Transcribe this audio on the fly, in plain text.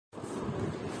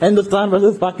Hindustan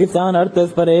versus Pakistan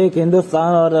 38 पर 1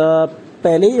 हिंदुस्तान। और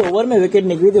पहले ही ओवर में विकेट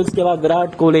निकली थी, उसके बाद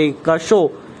विराट कोहली का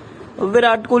शो,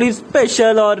 विराट कोहली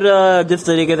स्पेशल। और जिस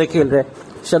तरीके से खेल रहे,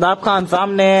 शादाब खान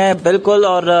सामने है बिल्कुल,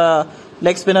 और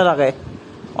लेग स्पिनर आ गए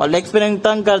और लेग स्पिनिंग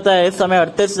तंग करता है। इस समय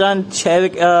 38 रन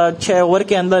 6 ओवर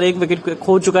के अंदर 1 विकेट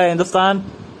खो चुका है हिंदुस्तान।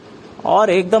 और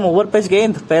एकदम ओवर पिच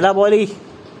गेंद, पहला बॉल ही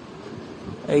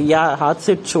या हाथ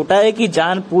से छोटा है कि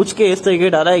जान पूछ के इस तरीके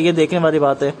डाला है, ये देखने वाली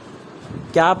बात है।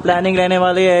 क्या प्लानिंग रहने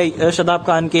वाली है शादाब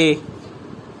खान की,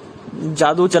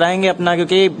 जादू चलाएंगे अपना,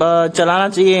 क्योंकि चलाना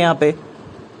चाहिए यहाँ पे।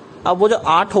 अब वो जो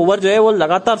 8 ओवर जो है वो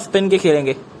लगातार स्पिन के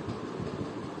खेलेंगे,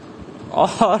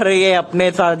 और ये अपने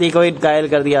साथी को ही घायल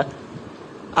कर दिया,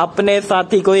 अपने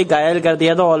साथी को ही घायल कर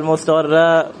दिया तो ऑलमोस्ट। और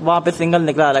वहां पे सिंगल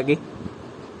निकला, हालांकि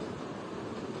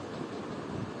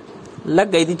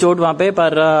लग गई थी चोट वहां पे,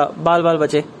 पर बाल बाल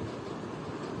बचे,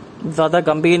 ज्यादा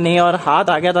गंभीर नहीं। और हाथ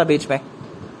आ गया था बीच में,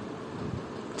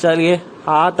 चलिए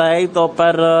हाथ आए तो,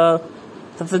 पर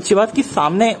सबसे अच्छी बात कि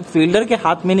सामने फील्डर के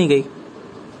हाथ में नहीं गई,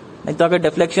 नहीं तो अगर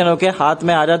डिफ्लेक्शन होके हाथ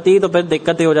में आ जाती तो फिर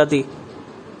दिक्कतें हो जाती।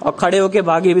 और खड़े होके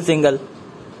भागी भी सिंगल।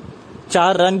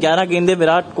 4 रन 11 गेंदे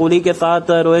विराट कोहली के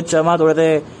साथ। रोहित शर्मा थोड़े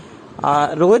थे,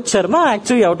 Rohit Sharma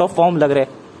actually out of form लग रहे।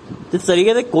 जिस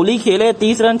तरीके से कोहली खेले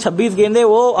 30 रन 26 गेंदे,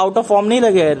 वो आउट ऑफ फॉर्म नहीं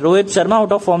लगे, Rohit Sharma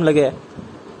out of form लगे,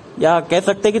 या कह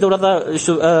सकते हैं कि थोड़ा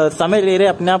सा समय ले रहे,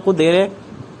 अपने आप को दे रहे।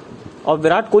 और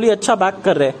विराट कोहली अच्छा बैक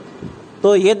कर रहे,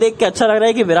 तो ये देख के अच्छा लग रहा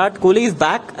है कि Virat Kohli is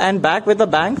back and back with a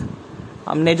bang.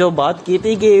 हमने जो बात की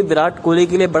थी कि विराट कोहली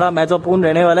के लिए बड़ा महत्वपूर्ण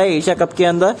रहने वाला है एशिया कप के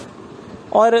अंदर,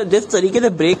 और जिस तरीके से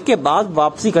ब्रेक के बाद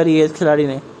वापसी करी है इस खिलाड़ी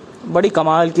ने, बड़ी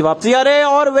कमाल की वापसी। अरे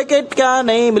और विकेट क्या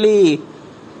नहीं मिली,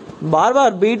 बार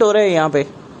बार बीट हो रहे हैं यहाँ पे।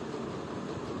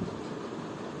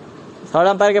 थर्ड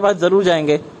अंपायर के पास जरूर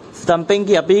जाएंगे, स्टंपिंग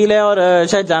की अपील है और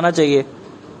शायद जाना चाहिए।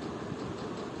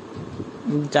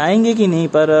 जाएंगे कि नहीं,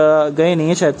 पर गए नहीं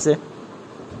है शायद से।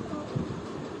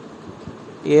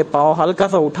 ये पाव हल्का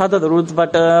सा उठा था जरूर,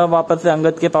 बट वापस से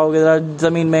अंगद के पाव के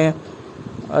जमीन में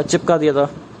चिपका दिया था।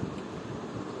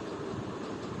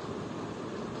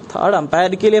 थर्ड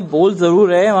अंपायर के लिए बोल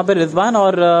जरूर है वहां पे रिजवान,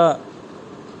 और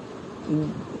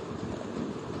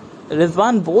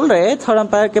रिजवान बोल रहे हैं थर्ड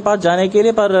अंपायर के पास जाने के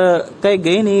लिए, पर कहीं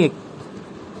गए नहीं।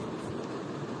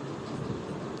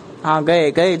 हाँ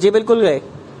गए जी, बिल्कुल गए,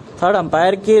 थर्ड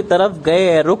अंपायर की तरफ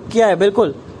गए, रुक किया है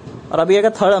बिल्कुल। और अभी अगर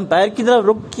थर्ड अंपायर की तरफ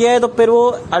रुक किया है तो फिर वो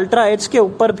अल्ट्रा एज के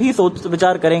ऊपर भी सोच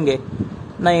विचार करेंगे।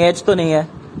 नहीं, एज तो नहीं है,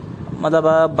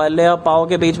 मतलब बल्ले और पाव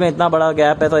के बीच में इतना बड़ा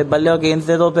गैप है, तो बल्ले और गेंद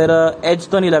से तो फिर एज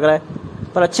तो नहीं लग रहा है।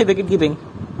 पर अच्छी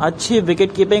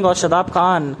विकेट कीपिंग और शादाब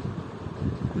खान,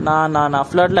 ना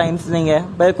फ्लड लाइंस नहीं है,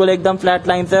 बिल्कुल एकदम फ्लैट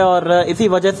लाइंस है। और इसी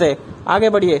वजह से आगे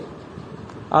बढ़िए,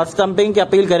 स्टंपिंग की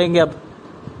अपील करेंगे अब।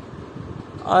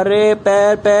 अरे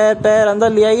पैर पैर पैर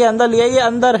अंदर ले आइए,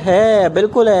 अंदर है,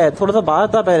 बिल्कुल है, थोड़ा सा बाहर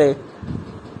था पहले,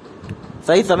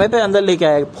 सही समय पे अंदर लेके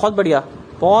आए। बहुत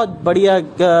बढ़िया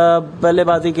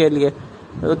बल्लेबाजी के लिए,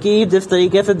 कि जिस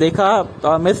तरीके से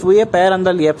देखा मिस हुई है, पैर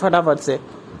अंदर लिए फटाफट से,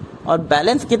 और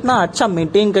बैलेंस कितना अच्छा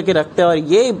मेंटेन करके रखते हैं। और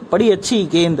ये बड़ी अच्छी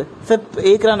गेंद, सिर्फ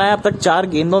 1 रन आया अब तक 4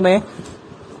 गेंदों में,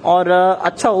 और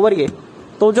अच्छा ओवर ये।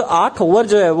 तो जो 8 ओवर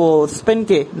जो है वो स्पिन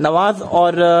के नवाज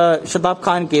और शादाब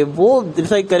खान के, वो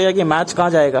डिसाइड करेगा कि मैच कहाँ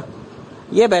जाएगा।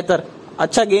 ये बेहतर,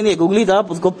 अच्छा गेंद, ये गुगली था,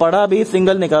 उसको पड़ा भी,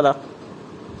 सिंगल निकाला।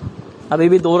 अभी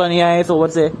भी 2 रन ही आए इस ओवर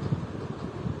से,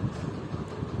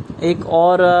 एक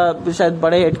और शायद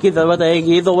बड़े हिट की जरूरत है,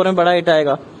 इस ओवर में बड़ा हिट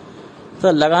आएगा,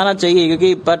 सर लगाना चाहिए,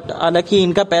 क्योंकि बट हालांकि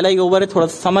इनका पहला ही ओवर है, थोड़ा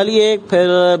संभलिए, फिर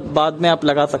बाद में आप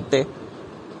लगा सकते।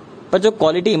 पर जो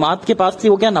क्वालिटी इमाद के पास थी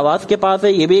वो क्या नवाज के पास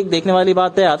है, ये भी एक देखने वाली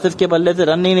बात है। आसिफ के बल्ले से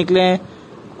रन नहीं निकले हैं,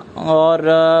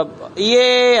 और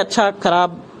ये अच्छा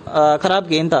खराब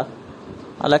गेंद था,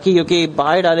 हालांकि क्योंकि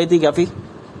बाहर डाली थी काफी।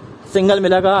 सिंगल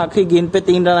मिलेगा आखिरी गेंद पे,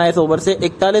 3 रन आए इस ओवर से।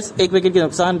 41 1 विकेट के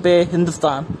नुकसान पे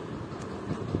हिंदुस्तान,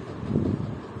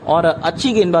 और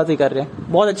अच्छी गेंदबाजी कर रहे हैं,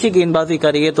 बहुत अच्छी गेंदबाजी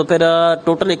कर रही है। तो फिर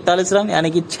टोटल 41 रन,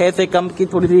 यानी कि 6 से कम की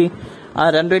थोड़ी सी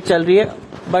रन रेट चल रही है,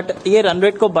 बट ये रन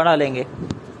रेट को बढ़ा लेंगे।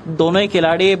 दोनों ही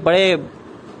खिलाड़ी बड़े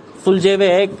सुलझे हुए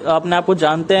हैं, अपने आप को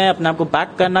जानते हैं, अपने आप को बैक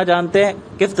करना जानते हैं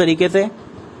किस तरीके से।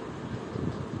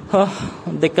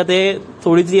 दिक्कतें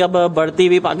थोड़ी सी अब बढ़ती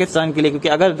हुई पाकिस्तान के लिए, क्योंकि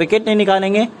अगर विकेट नहीं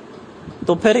निकालेंगे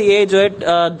तो फिर ये जो है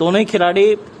दोनों ही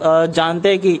खिलाड़ी जानते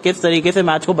हैं कि किस तरीके से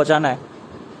मैच को बचाना है।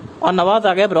 और नवाज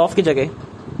आ गया ब्रॉफ की जगह,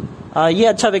 ये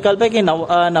अच्छा विकल्प है कि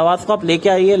नवाज को आप लेके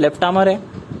आइए, लेफ्ट आर्मर है।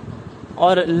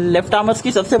 और लेफ्ट आर्मर्स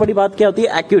की सबसे बड़ी बात क्या होती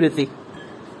है,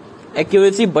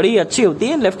 एक्यूरेसी बड़ी अच्छी होती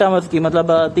है लेफ्ट आर्मर्स की,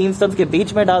 मतलब 3 स्टंप्स के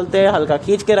बीच में डालते हैं, हल्का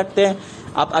खींच के रखते हैं।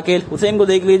 आप अकेल हुसैन को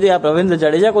देख लीजिए, आप रविंद्र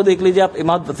जडेजा को देख लीजिए, आप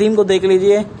इमाद वसीम को देख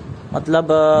लीजिए, मतलब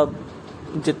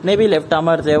जितने भी लेफ्ट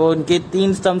आर्मर्स है वो उनके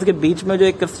 3 स्टंप्स के बीच में जो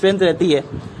एक स्ट्रेंथ रहती है,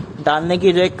 डालने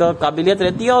की जो एक काबिलियत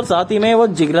रहती है, और साथ ही में वो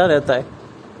जिगरा रहता है,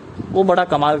 वो बड़ा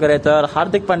कमाल का रहता है। और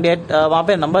हार्दिक पांड्या वहाँ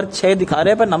पे नंबर 6 दिखा रहे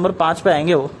हैं, पर नंबर 5 पे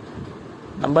आएंगे। वो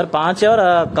नंबर 5 है और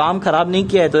काम खराब नहीं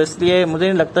किया है, तो इसलिए मुझे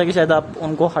नहीं लगता कि शायद आप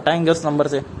उनको हटाएंगे उस नंबर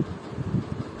से।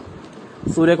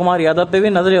 सूर्य कुमार यादव पे भी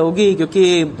नजरें होगी,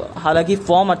 क्योंकि हालांकि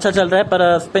फॉर्म अच्छा चल रहा है,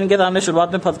 पर स्पिन के सामने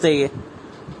शुरुआत में फंसते ही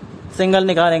सिंगल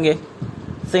निकालेंगे।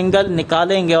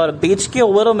 और बीच के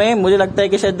ओवरों में मुझे लगता है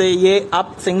कि शायद ये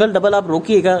आप सिंगल डबल आप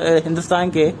रोकिएगा हिंदुस्तान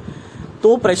के,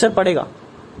 तो प्रेशर पड़ेगा,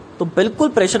 तो बिल्कुल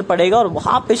प्रेशर पड़ेगा, और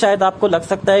वहां पे शायद आपको लग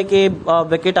सकता है कि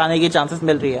विकेट आने की चांसेस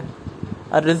मिल रही है।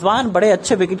 और रिजवान बड़े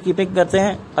अच्छे विकेट कीपिंग करते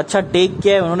हैं, अच्छा टेक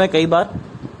किया है उन्होंने कई बार,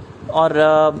 और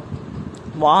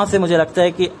वहां से मुझे लगता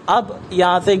है कि अब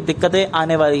यहां से एक दिक्कतें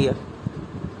आने वाली है।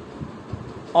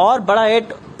 और बड़ा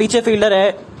हिट, पीछे फील्डर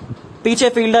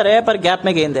है पर गैप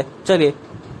में गेंद है। चलिए,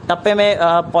 टप्पे में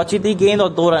पहुंची थी गेंद और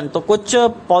 2 रन, तो कुछ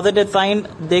पॉजिटिव साइन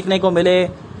देखने को मिले।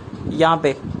 यहाँ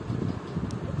पे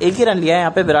एक ही रन लिया है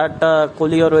यहाँ पे विराट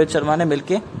कोहली और रोहित शर्मा ने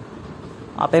मिलके।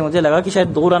 यहाँ पे मुझे लगा कि शायद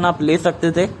 2 रन आप ले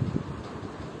सकते थे,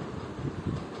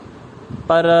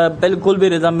 पर बिल्कुल भी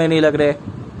रिदम में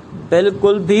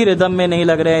नहीं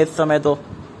लग रहे इस समय। तो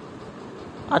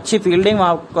अच्छी फील्डिंग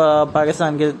वहाँ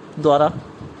पाकिस्तान के द्वारा,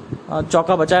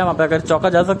 चौका बचाया वहाँ पे, अगर चौका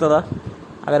जा सकता था।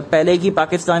 अगर पहले की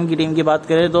पाकिस्तान की टीम की बात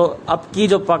करें तो अब की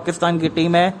जो पाकिस्तान की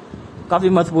टीम है काफ़ी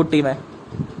मजबूत टीम है।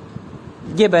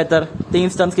 ये बेहतर 3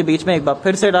 स्टंप्स के बीच में एक बार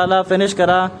फिर से डाला, फिनिश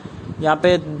करा। यहाँ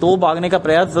पे 2 भागने का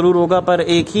प्रयास ज़रूर होगा, पर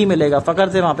एक ही मिलेगा। फकर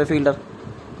से वहाँ पे फील्डर,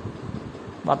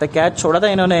 वहाँ पे कैच छोड़ा था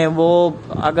इन्होंने, वो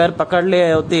अगर पकड़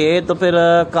ले होते तो फिर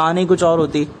कहानी कुछ और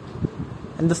होती,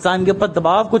 हिंदुस्तान के ऊपर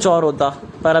दबाव कुछ और होता।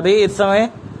 पर अभी इस समय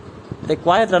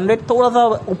रिक्वायर्ड रन रेट थोड़ा सा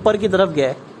ऊपर की तरफ गया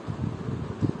है,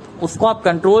 उसको आप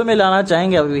कंट्रोल में लाना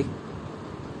चाहेंगे अभी,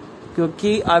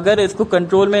 क्योंकि अगर इसको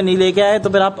कंट्रोल में नहीं लेके आए तो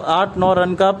फिर आप 8-9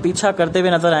 रन का पीछा करते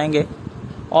हुए नजर आएंगे।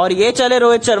 और ये चले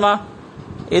रोहित शर्मा,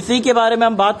 इसी के बारे में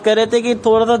हम बात कर रहे थे कि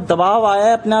थोड़ा सा दबाव आया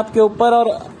है अपने आप के ऊपर, और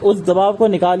उस दबाव को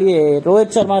निकालिए।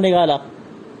 रोहित शर्मा निकाला,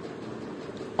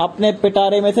 अपने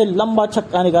पिटारे में से लंबा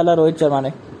छक्का निकाला रोहित शर्मा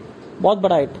ने, बहुत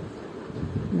बड़ा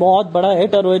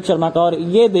हिट है रोहित शर्मा का। और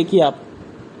ये देखिए आप,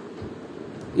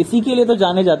 इसी के लिए तो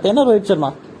जाने जाते हैं ना रोहित शर्मा,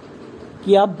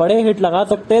 कि आप बड़े हिट लगा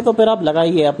सकते हैं तो फिर आप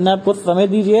लगाइए, अपने आप को समय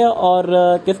दीजिए और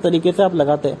किस तरीके से आप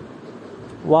लगाते हैं।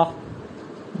 वाह,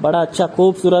 बड़ा अच्छा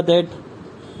खूबसूरत हिट,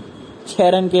 6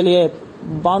 रन के लिए,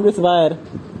 बाउंड्री स्क्वायर।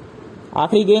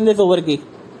 आखिरी गेंद इस ओवर की,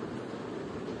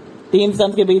 3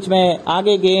 स्टंप्स के बीच में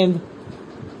आगे गेंद,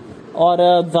 और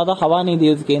ज्यादा हवा नहीं दी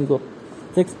उस गेंद को,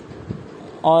 6।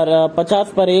 और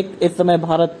 50 पर 1 इस समय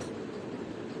भारत।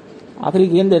 आखिरी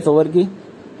गेंद इस ओवर की,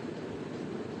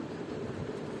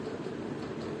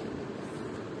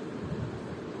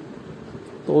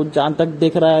 तो जहां तक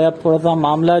दिख रहा है अब थोड़ा सा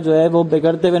मामला जो है वो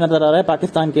बिगड़ते हुए नजर आ रहा है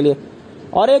पाकिस्तान के लिए।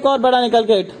 और एक और बड़ा निकल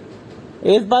के हिट,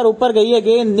 इस बार ऊपर गई है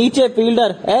गेंद, नीचे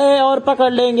फील्डर है और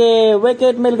पकड़ लेंगे।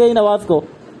 विकेट मिल गई नवाज को,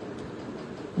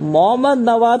 मोहम्मद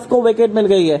नवाज को विकेट मिल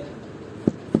गई है,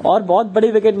 और बहुत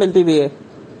बड़ी विकेट मिलती हुई है।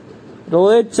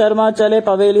 रोहित शर्मा चले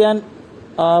पवेलियन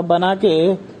बना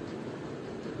के,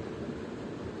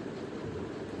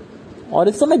 और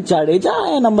इस समय जडेजा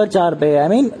है नंबर 4 पे। आई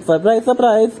मीन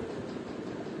सरप्राइज,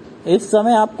 इस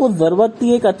समय आपको जरूरत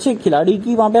थी एक अच्छे खिलाड़ी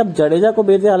की, वहां पे आप जडेजा को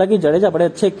भेजे। हालांकि जडेजा बड़े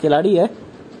अच्छे खिलाड़ी है,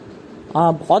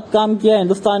 बहुत काम किया है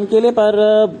हिंदुस्तान के लिए,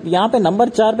 पर यहाँ पे नंबर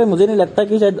 4 पे मुझे नहीं लगता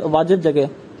कि शायद वाजिब जगह।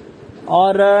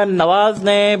 और नवाज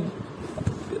ने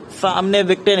सामने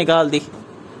विकेट निकाल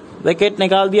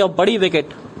दी, और बड़ी विकेट,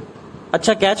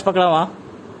 अच्छा कैच पकड़ा वहां,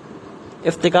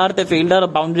 इफ्तिकार थे फील्डर,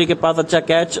 बाउंड्री के पास अच्छा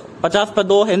कैच। 50 पर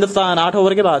 2 हिंदुस्तान 8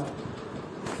 ओवर के बाद।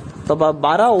 तो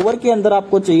 12 ओवर के अंदर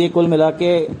आपको चाहिए कुल मिला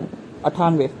के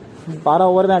 98। 12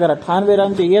 ओवर में अगर 98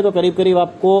 रन चाहिए तो करीब करीब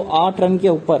आपको 8 रन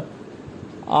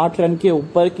के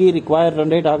ऊपर की रिक्वायर्ड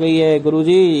रन रेट आ गई है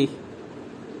गुरुजी,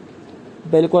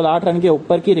 बिल्कुल 8 रन के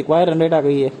ऊपर की रिक्वायर्ड रन रेट आ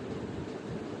गई है।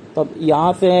 तो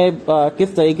यहाँ से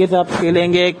किस तरीके से आप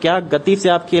खेलेंगे, क्या गति से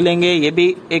आप खेलेंगे, ये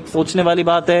भी एक सोचने वाली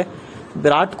बात है।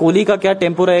 विराट कोहली का क्या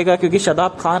टेम्पो रहेगा, क्योंकि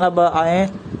शादाब खान अब आए हैं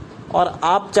और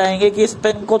आप चाहेंगे कि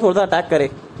स्पिन को थोड़ा सा अटैक करे,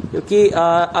 क्योंकि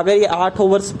अगर ये 8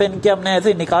 ओवर स्पिन के हमने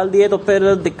ऐसे निकाल दिए तो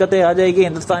फिर दिक्कतें आ जाएगी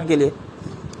हिंदुस्तान के लिए।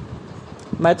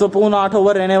 महत्वपूर्ण 8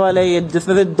 ओवर रहने वाले हैं,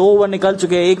 जिसमें से 2 ओवर निकल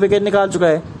चुके हैं, 1 विकेट निकाल चुका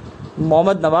है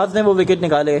मोहम्मद नवाज ने, वो विकेट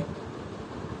निकाले।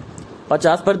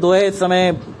 50 पर 2 है इस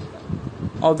समय,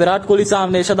 और विराट कोहली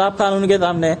सामने, शादाब खान उनके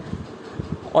सामने,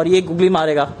 और ये गुगली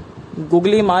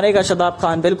मारेगा शादाब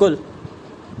खान, बिल्कुल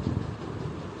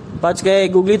बच गए।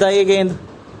 गुगली था ये गेंद,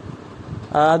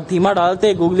 धीमा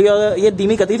डालते गुगली, और ये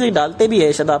धीमी गति से डालते भी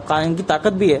है शादाब खान, इनकी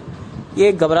ताकत भी है।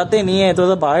 ये घबराते नहीं है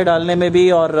तो बाहर डालने में भी।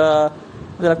 और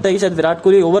मुझे लगता है कि शायद विराट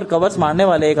कोहली ओवर कवर्स मारने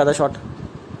वाले एक आधा शॉट।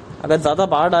 अगर ज़्यादा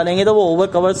बाहर डालेंगे तो वो ओवर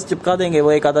कवर्स चिपका देंगे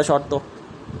वो एक आधा शॉट तो।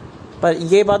 पर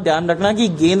ये बात ध्यान रखना कि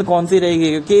गेंद कौन सी रहेगी,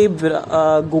 क्योंकि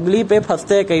गुगली पे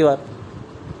फंसते हैं कई बार।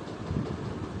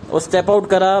 वो स्टेप आउट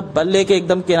करा, बल्ले के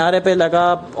एकदम किनारे पे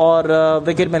लगा और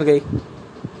विकेट मिल गई।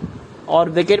 और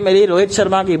विकेट मिली रोहित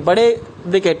शर्मा की, बड़े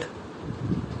विकेट।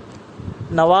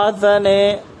 नवाज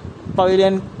ने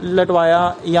पवेलियन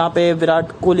लटवाया यहाँ पे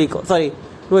विराट कोहली को, सॉरी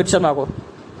रोहित शर्मा को।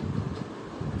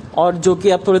 और जो कि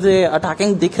अब थोड़े से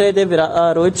अटैकिंग दिख रहे थे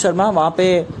रोहित शर्मा, वहाँ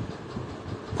पे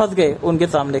फंस गए उनके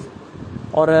सामने।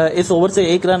 और इस ओवर से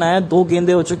 1 रन आया, 2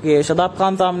 गेंदें हो चुकी है। शदाब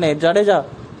खान सामने, जडेजा,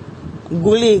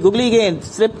 गुगली गेंद,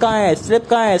 स्लिप कहाँ है, स्लिप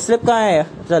कहाँ है, स्लिप कहाँ है?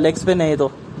 अच्छा लेग स्पिन है ये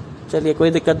तो, चलिए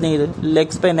कोई दिक्कत नहीं, लेग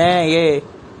स्पिन है ये।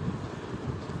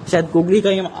 शायद गुगली का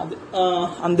ही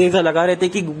अंदेजा लगा रहे थे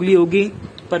कि गुगली होगी,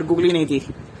 पर गुगली नहीं थी।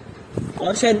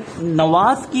 और शायद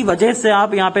नवाज की वजह से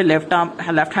आप यहाँ पे लेफ्ट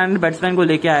हैंड बैट्समैन को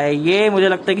लेके आए। ये मुझे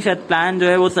लगता है कि शायद प्लान जो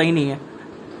है वो सही नहीं है।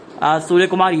 सूर्य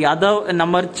कुमार यादव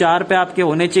नंबर 4 पे आपके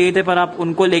होने चाहिए थे, पर आप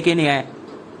उनको लेके नहीं आए।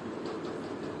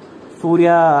 सूर्य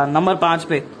नंबर 5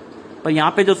 पे, पर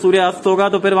यहाँ पे जो सूर्य अस्त होगा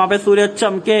तो फिर वहां पे सूर्य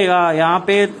चमकेगा। यहाँ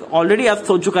पे ऑलरेडी अस्त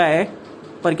हो चुका है,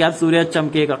 पर क्या सूर्य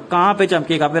चमकेगा? कहाँ पे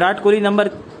चमकेगा? विराट कोहली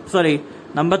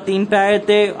नंबर 3 पे आए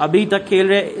थे, अभी तक खेल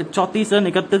रहे 34 रन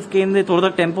 31 गेंद। थोड़ा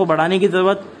सा टेम्पो बढ़ाने की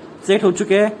जरूरत, सेट हो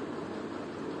चुके हैं।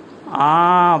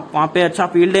 वहां पे अच्छा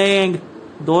फील्डिंग,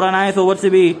 2 रन आए इस ओवर से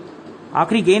भी।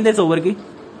 आखिरी गेंद है इस ओवर की,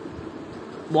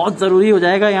 बहुत जरूरी हो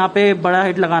जाएगा यहाँ पे बड़ा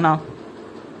हिट लगाना,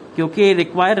 क्योंकि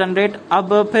रिक्वायर्ड रन रेट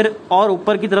अब फिर और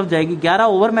ऊपर की तरफ जाएगी। 11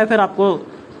 ओवर में फिर आपको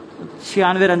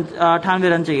 98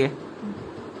 रन चाहिए,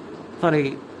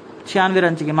 सॉरी 96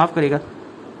 रन चाहिए, माफ करिएगा।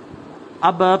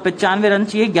 अब 95 रन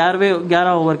चाहिए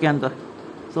 11 ओवर के अंदर।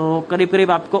 तो करीब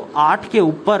करीब आपको 8 के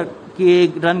ऊपर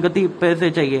की रन गति पे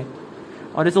से चाहिए,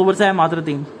 और इस ओवर से है मात्र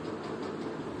 3।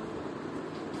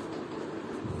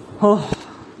 हो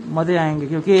मजे आएंगे,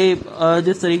 क्योंकि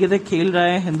जिस तरीके से खेल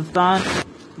रहे हैं हिंदुस्तान,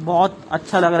 बहुत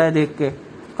अच्छा लग रहा है देख के।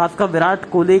 खासकर विराट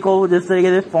कोहली को जिस तरीके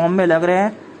से फॉर्म में लग रहे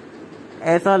हैं,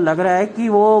 ऐसा लग रहा है कि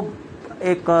वो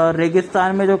एक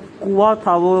रेगिस्तान में जो कुआं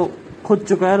था वो खुद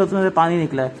चुका है और उसमें से पानी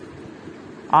निकला है।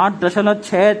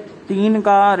 8.63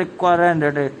 का रिक्वायर्ड रन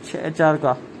रेट, 4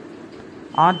 का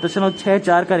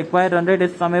 8.64 का रिक्वायर्ड रन रेट।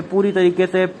 इस समय पूरी तरीके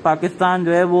से पाकिस्तान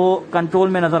जो है वो कंट्रोल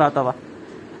में नजर आता हुआ।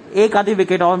 एक आधी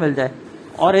विकेट और मिल जाए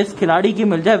और इस खिलाड़ी की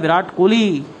मिल जाए विराट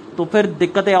कोहली, तो फिर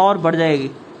दिक्कतें और बढ़ जाएगी।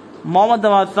 मोहम्मद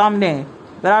नवाज सामने,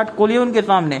 विराट कोहली उनके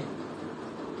सामने।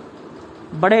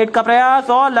 बड़े हिट का प्रयास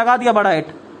और लगा दिया बड़ा हिट,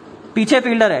 पीछे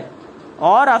फील्डर है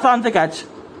और आसान से कैच,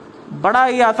 बड़ा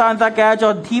ही आसान सा कैच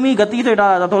और धीमी गति से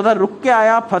डाला था, थोड़ा सा रुक के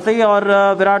आया, फंसे और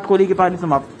विराट कोहली की पारी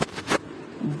समाप्त।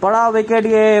 बड़ा विकेट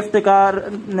ये इफ्तिकार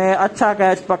ने, अच्छा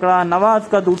कैच पकड़ा, नवाज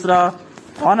का दूसरा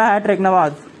on a hattrick.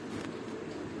 Nawaz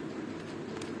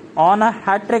on a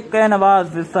hattrick है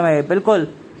नवाज इस समय, बिल्कुल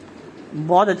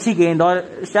बहुत अच्छी गेंद। और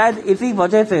शायद इसी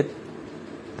वजह से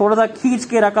थोड़ा सा खींच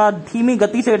के रखा, धीमी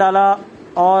गति से डाला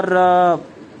और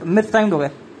मिस टाइम हो गए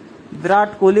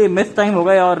विराट कोहली, मिस टाइम हो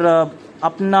गए और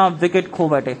अपना विकेट खो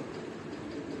बैठे।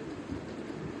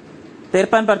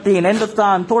 53 पर 3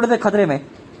 हिंदुस्तान थोड़े से खतरे में,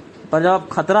 पर जब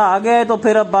खतरा आ गया है तो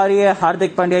फिर अब बारी है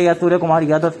हार्दिक पांड्या या सूर्य कुमार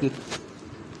यादव की।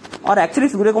 और एक्चुअली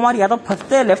सूर्य कुमार यादव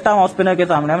फंसते हैं लेफ्ट आर्म ऑफ स्पिनर के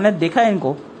सामने, हमने देखा है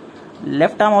इनको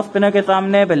लेफ्ट आर्म ऑफ स्पिनर के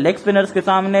सामने, लेग स्पिनर्स के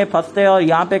सामने फंसते हैं और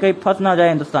यहाँ पे कहीं फंस ना जाए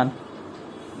हिंदुस्तान,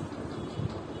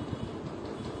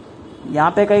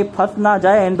 यहाँ पे कहीं फंस ना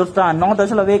जाए हिंदुस्तान।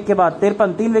 9.1 के बाद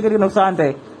 53, 3 विकेट के नुकसान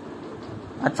पे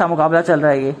अच्छा मुकाबला चल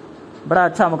रहा है, ये बड़ा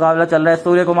अच्छा मुकाबला चल रहा है।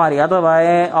 सूर्य कुमार यादव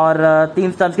आए और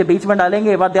 3 स्टंप्स के बीच में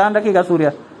डालेंगे, बात ध्यान रखिएगा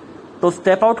सूर्य। तो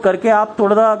स्टेप आउट करके आप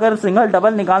थोड़ा सा अगर सिंगल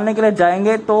डबल निकालने के लिए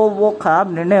जाएंगे तो वो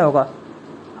खराब निर्णय होगा।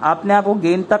 अपने आप को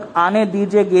गेंद तक आने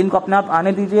दीजिए, गेंद को अपने आप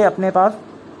आने दीजिए अपने पास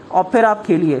और फिर आप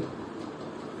खेलिए,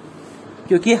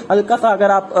 क्योंकि हल्का सा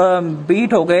अगर आप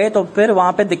बीट हो गए तो फिर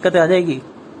वहां पे दिक्कत आ जाएगी।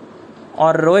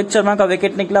 और रोहित शर्मा का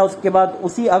विकेट निकला, उसके बाद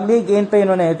उसी अगली गेंद पे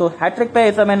इन्होंने तो हैट्रिक पे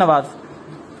इस समय नवाज,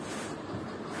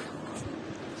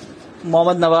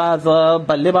 मोहम्मद नवाज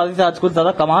बल्लेबाजी से आज कुछ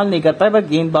ज्यादा कमाल नहीं कर पाए, पर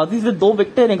गेंदबाजी से 2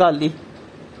 विकेटें निकाल ली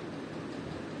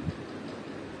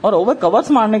और ओवर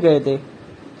कवर्स मारने गए थे।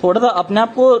 थोड़ा सा अपने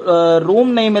आप को रूम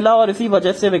नहीं मिला और इसी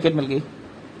वजह से विकेट मिल गई।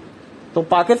 तो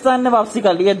पाकिस्तान ने वापसी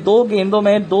कर ली है, 2 गेंदों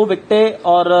में 2 विकेटें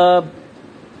और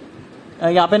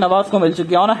यहाँ पे नवाज को मिल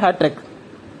चुकी है ऑन हैट्रिक।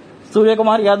 सूर्य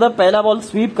कुमार यादव पहला बॉल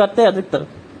स्वीप करते हैं, अधिकतर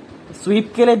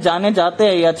स्वीप के लिए जाने जाते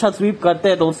हैं, ये अच्छा स्वीप करते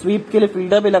हैं, तो स्वीप के लिए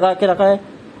फील्डर भी लगा के रखा है।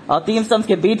 और 3 स्टंप्स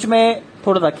के बीच में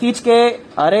थोड़ा सा खींच के,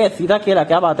 अरे सीधा खेला,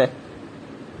 क्या बात है।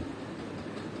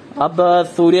 अब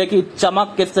सूर्य की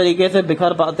चमक किस तरीके से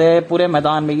बिखर पाते हैं पूरे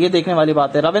मैदान में, ये देखने वाली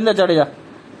बात है। रविंद्र जडेजा,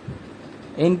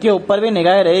 इनके ऊपर भी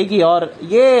निगाहें रहेगी। और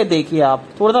ये देखिए आप,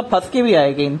 थोड़ा सा फंस के भी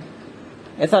आए गेंद,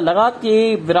 ऐसा लगा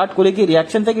कि विराट कोहली की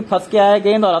रिएक्शन से कि फंस के आया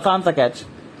गेंद और आसान सा कैच,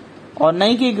 और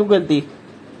नहीं की क्यों गलती।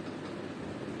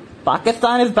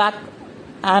 पाकिस्तान इज बैक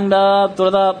एंड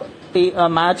थोड़ा सा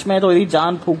मैच में थोड़ी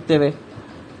जान फूकते हुए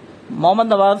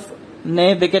मोहम्मद नवाज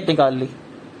ने विकेट निकाल ली,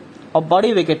 और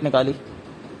बड़ी विकेट निकाली।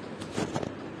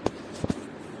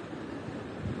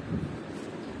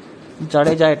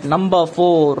 जडेजा एट नंबर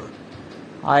 4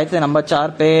 आए थे नंबर 4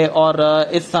 पे, और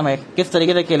इस समय किस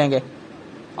तरीके से खेलेंगे।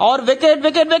 और wicket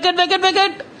wicket wicket wicket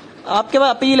wicket. आपके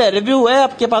पास अपील है, रिव्यू है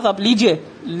आपके पास, आप लीजिए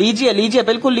लीजिए लीजिए,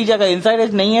 बिल्कुल लीजिए। अगर इनसाइड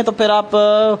एज नहीं है तो फिर आप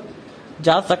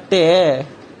जा सकते हैं,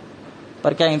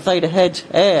 पर क्या इनसाइड एज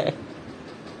है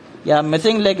या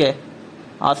मिसिंग लेग है?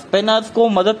 स्पिनर्स को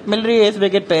मदद मिल रही है इस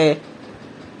विकेट पे।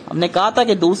 हमने कहा था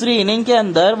कि दूसरी इनिंग के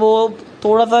अंदर वो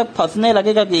थोड़ा सा फंसने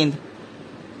लगेगा गेंद,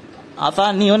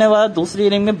 आसान नहीं होने वाला दूसरी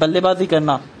इनिंग में बल्लेबाजी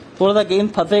करना। थोड़ा सा गेंद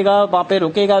फंसेगा, वहां पे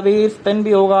रुकेगा भी, स्पिन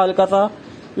भी होगा हल्का सा,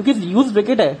 क्योंकि यूज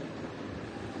विकेट है।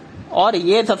 और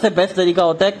ये सबसे बेस्ट तरीका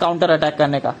होता है काउंटर अटैक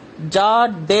करने का। जा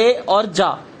दे और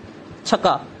जा,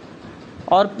 छक्का,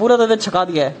 और पूरा तरह से छक्का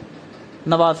दिया है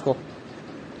नवाज को।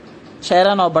 6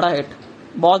 रन और बड़ा हिट,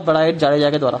 बहुत बड़ा हिट जडेजा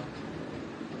के द्वारा।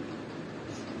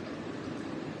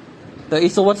 तो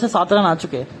इस ओवर से 7 रन आ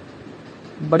चुके हैं,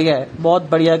 बढ़िया है, बहुत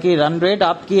बढ़िया की रन रेट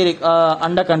आपकी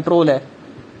अंडर कंट्रोल है।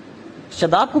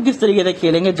 शादाब को किस तरीके से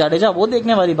खेलेंगे जडेजा, वो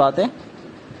देखने वाली बात है,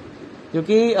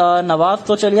 क्योंकि नवाज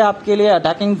तो चलिए आपके लिए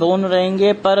अटैकिंग जोन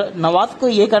रहेंगे, पर नवाज को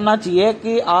ये करना चाहिए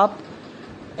कि आप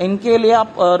इनके लिए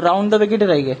आप राउंड द विकेट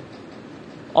रहिए,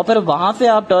 और फिर वहां से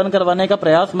आप टर्न करवाने का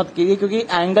प्रयास मत कीजिए, क्योंकि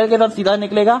एंगल के साथ सीधा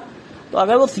निकलेगा। तो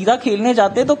अगर वो सीधा खेलने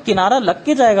जाते तो किनारा लग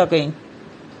के जाएगा कहीं,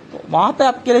 तो वहां पे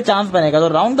आपके लिए चांस बनेगा। तो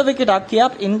राउंड द विकेट आके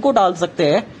आप इनको डाल सकते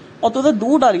हैं, और तो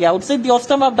दूर डालिए, आउटसाइड द ऑफ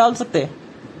स्टंप आप डाल सकते हैं,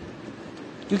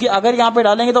 क्योंकि अगर यहाँ पे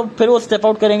डालेंगे तो फिर वो स्टेप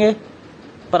आउट करेंगे,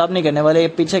 पर अब नहीं करने वाले।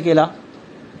 पीछे खेला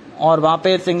और वहां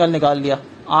पे सिंगल निकाल लिया,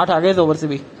 8 आ गए इस ओवर से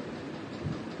भी।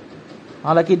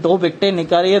 हालांकि 2 विकेटें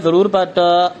निकाली है जरूर, बट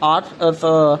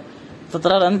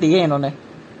 17 रन दिए इन्होंने,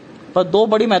 पर 2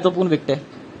 बड़ी महत्वपूर्ण विकेटें।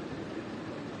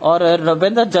 और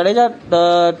रविंद्र जडेजा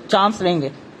चांस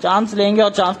लेंगे और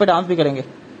चांस पे डांस भी करेंगे।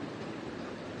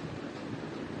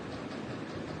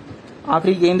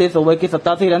 आखिरी गेंद इस ओवर की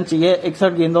 87 रन चाहिए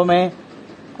 61 गेंदों में,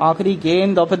 आखिरी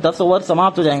गेंद, और फिर 10 ओवर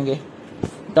समाप्त हो जाएंगे।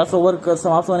 10 ओवर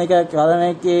समाप्त होने का कारण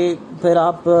है कि फिर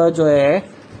आप जो है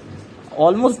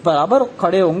ऑलमोस्ट बराबर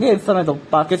खड़े होंगे इस समय। तो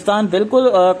पाकिस्तान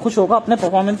बिल्कुल खुश होगा अपने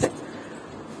परफॉर्मेंस से,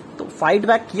 तो फाइट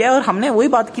बैक किया। और हमने वही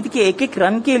बात की थी कि एक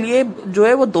रन के लिए जो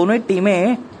है वो दोनों ही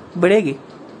टीमें भिड़ेगी,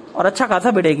 और अच्छा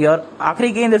खासा भिड़ेगी। और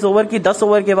आखिरी गेंद इस ओवर की 10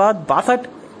 ओवर के बाद 62,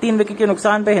 3 विकेट के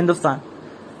नुकसान पे हिंदुस्तान।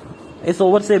 इस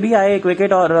ओवर से भी आए 1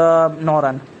 विकेट और 9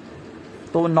 रन,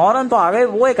 तो 9 रन तो आ गए,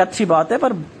 वो एक अच्छी बात है,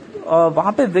 पर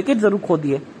वहां पे विकेट जरूर खो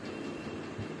दिए।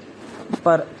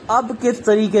 पर अब किस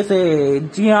तरीके से,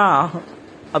 जी हाँ,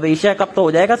 अब एशिया कप तो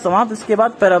हो जाएगा समाप्त इसके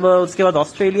बाद, फिर अब उसके बाद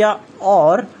ऑस्ट्रेलिया,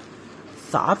 और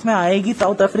साथ में आएगी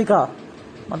साउथ अफ्रीका।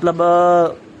 मतलब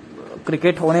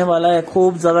क्रिकेट होने वाला है,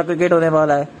 खूब ज्यादा क्रिकेट होने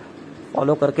वाला है,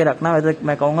 फॉलो करके रखना। वैसे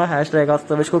मैं कहूंगा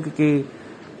 #वास्तविश को, क्योंकि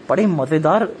बड़ी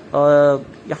मजेदार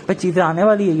यहाँ पे चीजें आने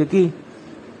वाली है, क्योंकि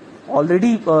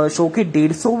ऑलरेडी शो के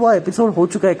 150वां एपिसोड हो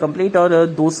चुका है कंप्लीट, और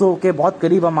 200 के बहुत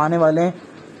करीब हम आने वाले हैं।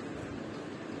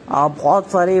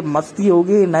 बहुत सारे मस्ती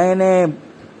होगी, नए नए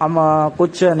हम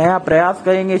कुछ नया प्रयास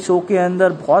करेंगे शो के अंदर,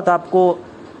 बहुत आपको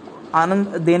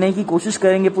आनंद देने की कोशिश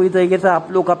करेंगे पूरी तरीके से। आप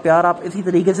लोग का प्यार आप इसी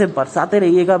तरीके से बरसाते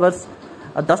रहिएगा। बस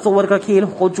 10 ओवर का खेल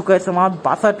हो चुका है समाप्त,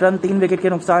 62 रन 3 विकेट के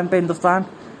नुकसान पे हिंदुस्तान।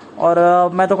 और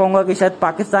मैं तो कहूंगा कि शायद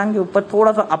पाकिस्तान के ऊपर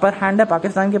थोड़ा सा अपर हैंड है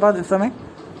पाकिस्तान के पास इस समय,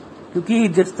 क्योंकि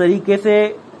जिस तरीके से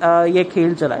ये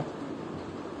खेल चला है,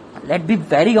 लेट बी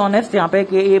वेरी ऑनेस्ट यहाँ पे,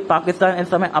 कि ये पाकिस्तान इस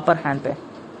समय अपर हैंड पे,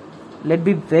 लेट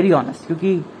बी वेरी ऑनेस्ट।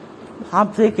 क्योंकि वहां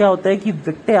से क्या होता है कि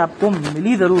विकेटें आपको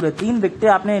मिली जरूर है, 3 विकेटें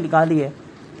आपने निकाली है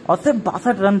और सिर्फ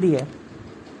 62 रन दिए,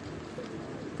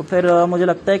 तो फिर मुझे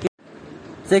लगता है कि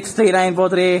 69 फॉर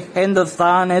 3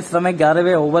 हिंदुस्तान इस समय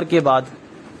 11वें ओवर के बाद।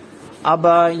 अब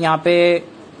यहाँ पे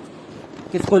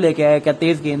किसको लेके आए, क्या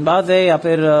तेज गेंदबाज है या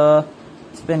फिर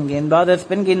स्पिन गेंदबाज है?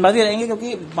 स्पिन गेंदबाज ही रहेंगे,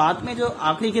 क्योंकि बाद में जो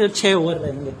आखिरी के 6 ओवर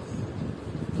रहेंगे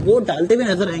वो डालते हुए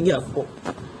नजर आएंगे आपको।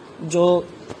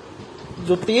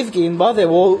 जो तेज गेंदबाज है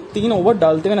वो 3 ओवर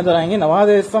डालते हुए नजर आएंगे। नवाज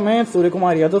है इस समय, सूर्य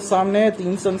कुमार यादव सामने,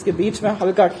 3 स्टंप्स के बीच में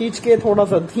हल्का खींच के थोड़ा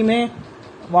सा धीमे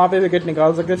वहां पे विकेट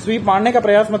निकाल सकते। स्वीप मारने का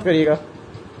प्रयास मत करिएगा।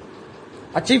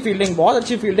 अच्छी फील्डिंग, बहुत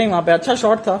अच्छी फील्डिंग वहां पे, अच्छा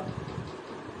शॉट था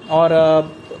और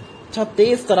अच्छा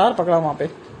तेज तरार पकड़ा वहां पे।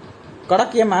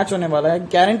 कड़क ये मैच होने वाला है,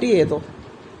 गारंटी है। तो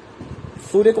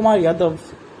सूर्य कुमार यादव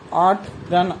 8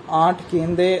 रन 8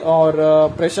 गेंदे और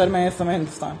प्रेशर में इस समय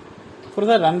हिंदुस्तान। थोड़ा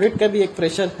सा रन रेट का भी एक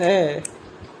प्रेशर है,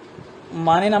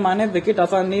 माने ना माने विकेट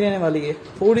आसान नहीं रहने वाली है,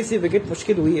 थोड़ी सी विकेट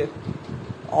मुश्किल हुई है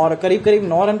और करीब करीब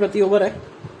 9 रन प्रति ओवर है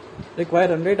रिक्वायर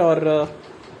रन रेट। और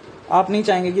आप नहीं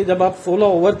चाहेंगे कि जब आप 16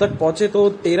 ओवर तक पहुंचे तो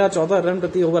 13-14 रन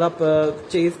प्रति ओवर आप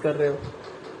चेज कर रहे हो,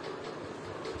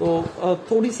 तो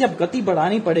थोड़ी सी अब गति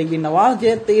बढ़ानी पड़ेगी। नवाज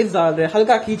ये तेज डाल रहे हैं,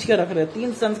 हल्का खींच के रख रहे हैं,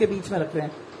 3 स्टंप्स के बीच में रख रहे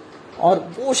हैं और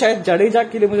वो शायद जडेजा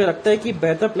के लिए मुझे लगता है कि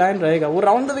बेहतर प्लान रहेगा। वो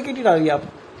राउंड द विकेट ही डालिए, आप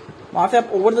वहां से आप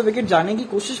ओवर द विकेट जाने की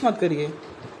कोशिश मत करिए,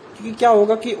 क्योंकि क्या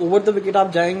होगा कि ओवर द विकेट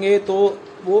आप जाएंगे तो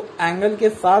वो एंगल के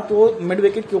साथ वो मिड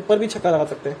विकेट के ऊपर भी छक्का लगा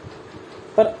सकते हैं।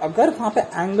 पर अगर वहां पे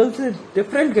एंगल से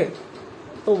डिफरेंट गए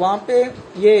तो वहां पे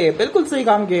ये बिल्कुल सही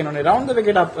काम किया इन्होंने। राउंड द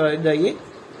विकेट आप जाइए,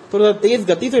 थोड़ा तेज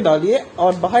गति से डालिए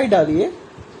और बाहर डालिए,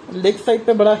 लेग साइड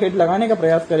पे बड़ा हिट लगाने का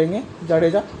प्रयास करेंगे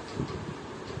जडेजा।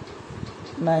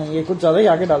 नहीं, ये कुछ ज्यादा ही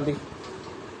आगे डाल दी।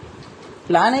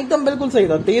 प्लान एकदम बिल्कुल सही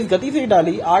था, तेज गति से ही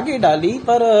डाली, आगे डाली,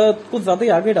 पर कुछ ज्यादा ही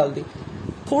आगे डाल दी।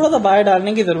 थोड़ा सा बाहर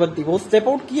डालने की जरूरत थी। वो स्टेप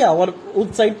आउट किया और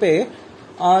उस साइड पे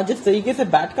जिस तरीके से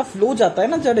बैट का फ्लो जाता है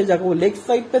ना जडेजा को, वो लेग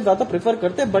साइड पे ज्यादा प्रेफर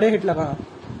करते हैं बड़े हिट लगाना।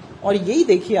 और यही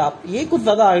देखिए आप, ये कुछ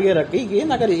ज्यादा आगे रख गई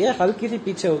गेंद, अगर ये हल्की सी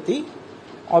पीछे होती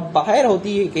और बाहर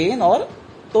होती ये गेंद और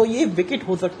तो ये विकेट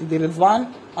हो सकती थी। रिजवान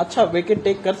अच्छा विकेट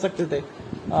टेक कर सकते थे,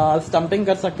 स्टंपिंग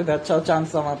कर सकते थे, अच्छा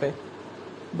चांस था वहां पे।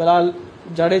 बहरहाल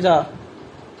जडेजा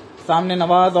सामने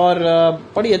नवाज और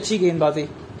बड़ी अच्छी गेंदबाजी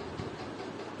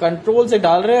कंट्रोल से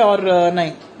डाल रहे और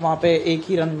नहीं, वहां पे एक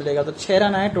ही रन मिलेगा। तो 6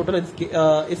 रन आए टोटल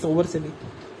इस ओवर से भी,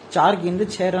 4 गेंदे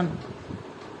 6 रन।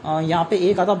 यहाँ पे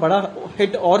एक आधा बड़ा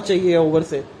हिट और चाहिए ओवर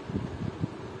से।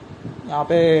 यहाँ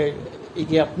पे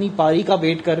ये अपनी पारी का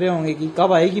वेट कर रहे होंगे कि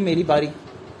कब आएगी मेरी पारी,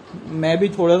 मैं भी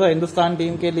थोड़ा सा हिंदुस्तान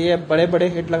टीम के लिए बड़े बड़े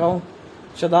हिट लगाऊं।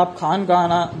 शादाब खान का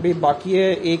आना भी बाकी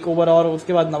है, 1 ओवर और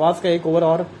उसके बाद नवाज का 1 ओवर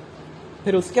और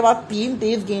फिर उसके बाद 3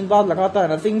 तेज गेंदबाज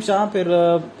लगातार, नसीम शाह, फिर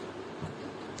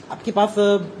आपके पास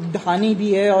धानी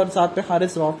भी है और साथ में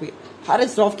हारिस रऊफ भी है।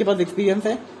 हारिस रऊफ के पास एक्सपीरियंस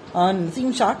है,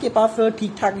 नसीम शाह के पास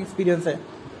ठीक ठाक एक्सपीरियंस है।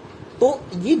 तो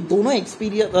ये दोनों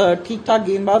एक्सपीरियंस ठीक ठाक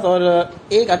गेंदबाज और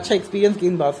एक अच्छा एक्सपीरियंस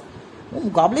गेंदबाज वो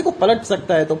मुकाबले को पलट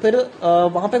सकता है। तो फिर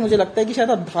वहां पे मुझे लगता है कि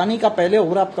शायद आप धानी का पहले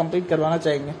ओवर आप कंप्लीट करवाना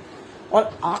चाहेंगे और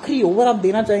आखिरी ओवर आप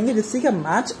देना चाहेंगे जिससे कि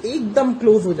मैच एकदम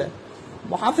क्लोज हो जाए।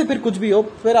 वहां से फिर कुछ भी हो,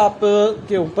 फिर आप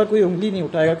के ऊपर कोई उंगली नहीं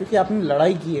उठाएगा क्योंकि आपने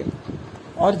लड़ाई की है।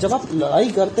 और जब आप लड़ाई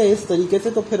करते हैं इस तरीके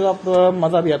से तो फिर आप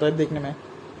मजा भी आता है देखने में।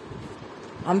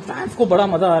 हम फैंस को बड़ा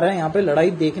मजा आ रहा है यहाँ पे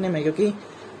लड़ाई देखने में, क्योंकि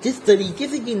जिस तरीके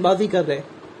से गेंदबाजी कर रहे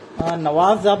हैं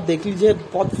नवाज, आप देख लीजिए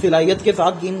बहुत सिलाहियत के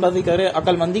साथ गेंदबाजी कर रहे हैं,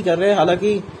 अकलमंदी कर रहे हैं।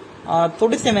 हालांकि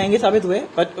थोड़े से महंगे साबित हुए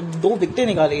बट 2 विकेटें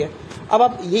निकाली है। अब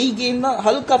आप यही गेंद ना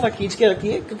हल्का सा खींच के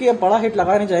रखिए क्योंकि अब बड़ा हिट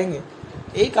लगाने जाएंगे,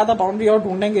 एक आधा बाउंड्री और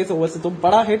ढूंढेंगे इस ओवर से। तो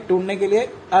बड़ा हिट ढूंढने के लिए,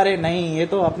 अरे नहीं, ये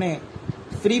तो आपने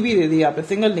फ्री भी दे दी, यहाँ पे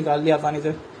सिंगल निकाल लिया आसानी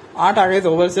से। 8 आ गए इस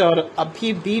ओवर से और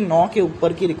अभी भी 9 के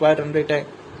ऊपर की रिक्वायर्ड रन रेट है,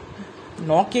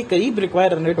 9 के करीब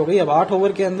रिक्वायर्ड रन रेट हो गई। अब 8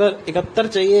 ओवर के अंदर 71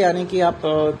 चाहिए, यानी कि आप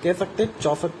कह सकते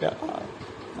 64 पे,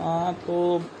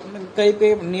 तो कहीं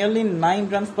पे नियरली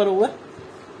 9 रन पर ओवर।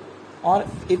 और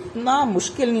इतना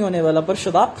मुश्किल नहीं होने वाला, पर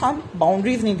शादाब खान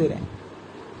बाउंड्रीज नहीं दे रहे हैं।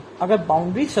 अगर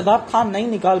बाउंड्री शादाब खान नहीं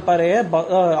निकाल पा रहे हैं,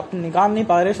 निकाल नहीं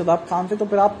पा रहे शादाब खान से, तो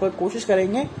फिर आप कोशिश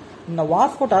करेंगे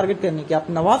नवाज को टारगेट करने की। आप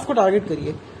नवाज को टारगेट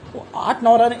करिए, तो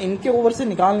 8-9 रन इनके ओवर से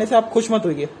निकालने से आप खुश मत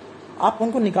होइए, आप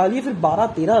उनको निकालिए फिर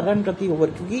 12-13 रन प्रति ओवर,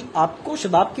 क्योंकि आपको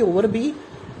शादाब के ओवर भी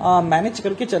मैनेज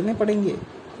करके चलने पड़ेंगे।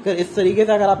 अगर इस तरीके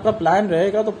से अगर आपका प्लान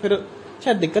रहेगा तो फिर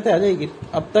शायद दिक्कतें आ जाएगी।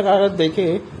 अब तक अगर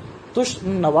देखें तो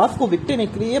नवाज को विकेटें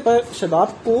निकली है पर शादाब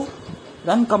को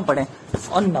रन कम पड़े,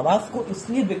 और नवाज को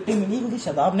इसलिए विकेटें मिली क्योंकि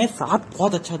शादाब ने साथ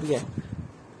बहुत अच्छा दिया है,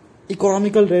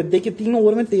 इकोनॉमिकल रेट। देखिए 3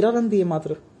 ओवर में 13 रन दिए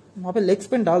मात्र, वहां पे लेग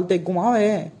स्पिन डालते घुमावे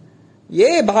हैं,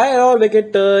 ये बाहर और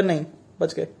विकेट नहीं,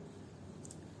 बच गए।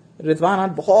 रिजवान आज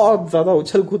बहुत ज्यादा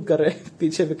उछल कूद कर रहे हैं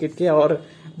पीछे विकेट के, और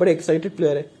बड़े एक्साइटेड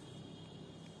प्लेयर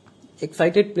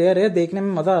है, देखने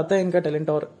में मजा आता है इनका टैलेंट,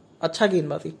 और अच्छा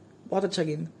गेंदबाजी, बहुत अच्छा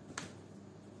गेंद।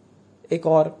 एक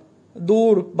और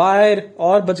दूर बाहर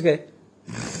और बच गए,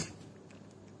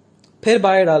 फिर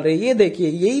बाहर डाल रहे। ये देखिए,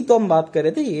 यही तो हम बात कर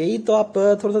रहे थे, यही तो आप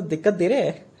थोड़ा सा दिक्कत दे रहे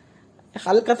हैं।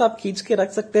 हल्का सा आप खींच के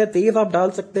रख सकते हैं, तेज आप डाल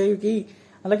सकते हैं, क्योंकि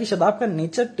हालांकि शादाब का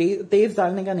नेचर तेज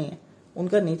डालने का नहीं है,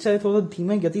 उनका नेचर है थोड़ा सा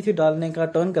धीमे गति से डालने का,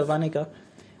 टर्न करवाने का,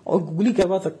 और गुगली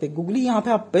करवा सकते हैं। गुगली यहाँ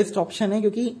पे आप बेस्ट ऑप्शन है,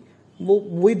 क्योंकि वो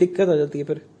वही दिक्कत आ जाती है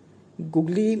फिर।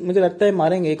 गुगली मुझे लगता है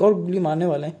मारेंगे, एक और गुगली मारने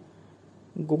वाले हैं,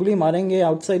 गुगली मारेंगे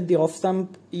आउटसाइड द ऑफ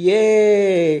स्टंप।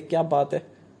 ये क्या बात है,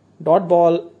 डॉट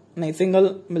बॉल, नहीं,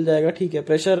 सिंगल मिल जाएगा, ठीक है।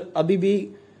 प्रेशर अभी भी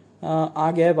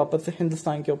आ गया है वापस से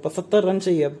हिंदुस्तान के ऊपर। 70 रन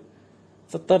चाहिए अब,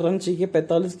 70 रन चाहिए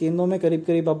 45 गेंदों में करीब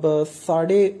करीब। अब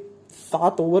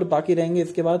 7.5 ओवर बाकी रहेंगे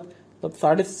इसके बाद, तब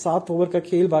 7.5 ओवर का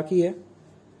खेल बाकी है।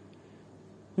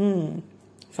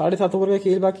 7.5 ओवर का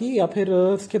खेल बाकी, या फिर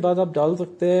इसके बाद आप डाल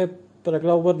सकते हैं, पर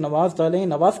अगला ओवर नवाज डालेंगे।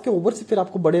 नवाज के ओवर से फिर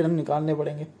आपको बड़े रन निकालने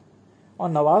पड़ेंगे, और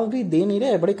नवाज भी दे नहीं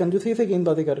रहे, बड़े कंजूसी से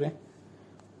गेंदबाजी कर रहे हैं,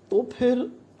 तो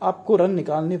फिर आपको रन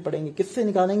निकालने पड़ेंगे। किससे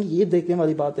निकालेंगे ये देखने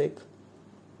वाली बात है एक।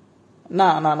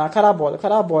 ना ना ना, खराब बॉल है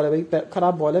भाई,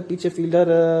 खराब बॉल है। पीछे फील्डर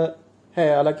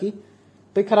है हालांकि,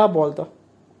 भाई खराब बॉल था।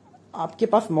 आपके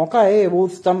पास मौका है वो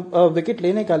स्टंप विकेट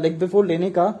लेने का, लेग बिफोर लेने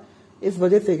का, इस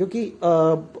वजह से, क्योंकि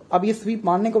अब ये स्वीप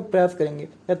मारने को प्रयास करेंगे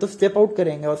या तो स्टेप आउट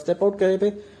करेंगे, और स्टेप आउट करे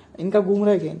पे इनका घूम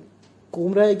रहा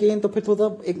है गेंद, तो फिर थोड़ा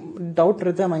एक डाउट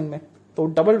रहता है माइंड में। तो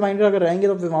डबल माइंडर अगर रहेंगे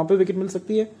तो फिर वहां पे विकेट मिल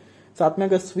सकती है। साथ में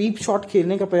अगर स्वीप शॉट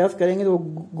खेलने का प्रयास करेंगे तो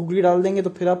गुगली डाल देंगे, तो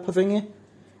फिर आप फंसेंगे।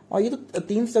 और ये तो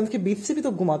 3 स्टंप के बीच से भी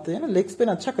तो घुमाते हैं ना, लेग स्पिन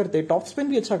अच्छा करते हैं, टॉप स्पिन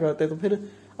भी अच्छा करते हैं, तो फिर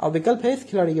विकल्प है इस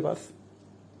खिलाड़ी के पास।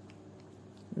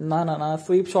 ना ना ना,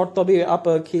 स्वीप शॉट तो अभी आप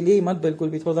खेलिए ही मत बिल्कुल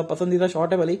भी, थोड़ा सा पसंदीदा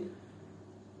शॉट है भले।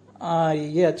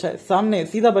 ये अच्छा है, सामने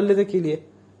सीधा बल्ले से खेलिए।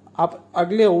 आप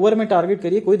अगले ओवर में टारगेट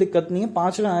करिए, कोई दिक्कत नहीं है।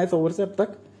 5 रन आए इस ओवर से अब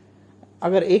तक।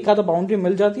 अगर एक आधा बाउंड्री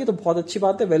मिल जाती है तो बहुत अच्छी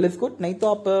बात है, वेल इज गुड। नहीं तो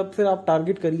आप फिर आप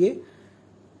टारगेट करिए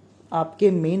आपके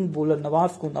मेन बॉलर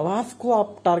नवाज को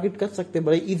आप टारगेट कर सकते हैं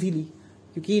बड़े इजीली,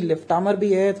 क्योंकि लेफ्ट आर्मर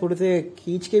भी है, थोड़े से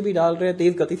खींच के भी डाल रहे हैं,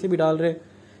 तेज गति से भी डाल रहे हैं,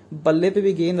 बल्ले पे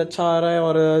भी गेंद अच्छा आ रहा है।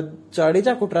 और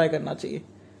जडेजा को ट्राई करना चाहिए।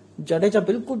 जडेजा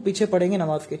बिल्कुल पीछे पड़ेंगे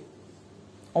नवाज के,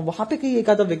 और वहां पे कहीं एक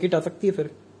आधा विकेट आ सकती है, फिर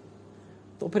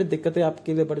तो फिर दिक्कतें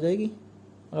आपके लिए बढ़ जाएगी।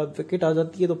 अगर विकेट आ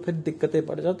जाती है तो फिर दिक्कतें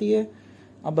बढ़ जाती है।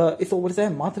 अब इस ओवर से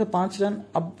है मात्र 5 रन।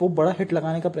 अब वो बड़ा हिट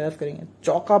लगाने का प्रयास करेंगे,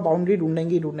 चौका बाउंड्री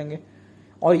ढूंढेंगे।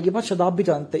 और ये बात शदाब भी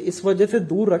जानते हैं, इस वजह से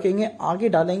दूर रखेंगे, आगे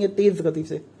डालेंगे तेज गति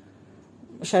से,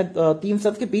 शायद 3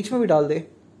 स्टंप के बीच में भी डाल दे।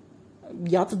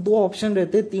 या तो 2 ऑप्शन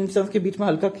रहते हैं, 3 स्टंप के बीच में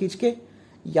हल्का खींच के,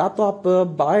 या तो आप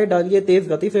बाय डालिए, तेज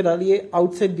गति से डालिए,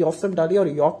 आउटसाइड दी ऑफ स्टंप डालिए और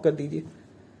यॉक कर दीजिए,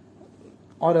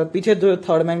 और पीछे जो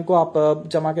थर्ड मैन को आप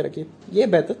जमा के रखिए। ये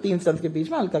बेहतर, 3 स्टंप के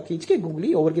बीच में हल्का खींच के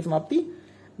गुगली। ओवर की समाप्ति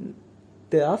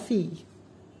 83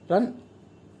 रन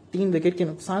 3 विकेट के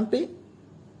नुकसान पे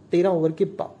 13 ओवर के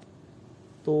बाद।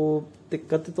 तो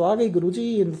दिक्कत तो आ गई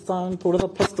गुरुजी, हिंदुस्तान थोड़ा सा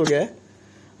फंस तो गया है।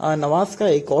 नवाज का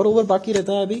एक और ओवर बाकी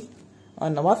रहता है अभी।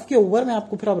 नवाज के ओवर में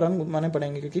आपको फिर आप रन घुमाने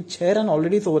पड़ेंगे, क्योंकि 6 रन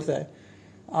ऑलरेडी इस ओवर से आए,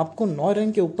 आपको 9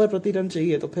 रन के ऊपर प्रति रन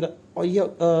चाहिए। तो फिर और ये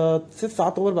सिर्फ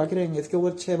 7 ओवर बाकी रहेंगे इसके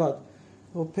ओवर 6 बाद।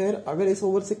 तो फिर अगर इस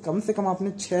ओवर से कम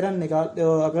आपने 6 रन निकाल,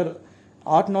 अगर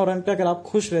 8-9 रन पे अगर आप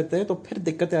खुश रहते हैं तो फिर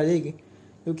दिक्कतें आ जाएगी,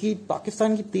 क्योंकि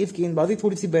पाकिस्तान की तेज गेंदबाजी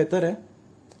थोड़ी सी बेहतर है।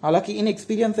 हालांकि इन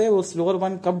एक्सपीरियंस है, वो स्लोअर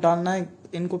वन कब डालना है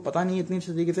इनको पता नहीं इतनी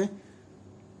अच्छी तरीके से,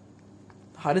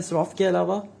 हारिस रॉफ के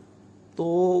अलावा।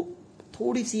 तो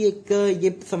थोड़ी सी एक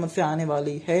ये समस्या आने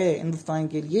वाली है हिंदुस्तान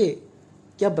के लिए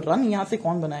कि अब रन यहां से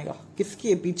कौन बनाएगा,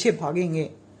 किसके पीछे भागेंगे।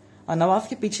 नवाज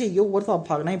के पीछे ये ओवर तो आप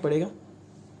भागना ही पड़ेगा।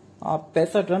 आप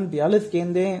 65 रन 42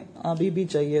 गेंदें अभी भी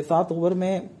चाहिए। 7 ओवर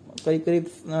में करीब करीब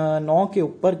 9 के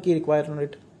ऊपर की रिक्वायर्ड रन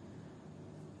रेट।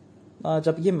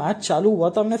 जब ये मैच चालू हुआ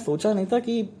था हमने सोचा नहीं था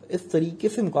कि इस तरीके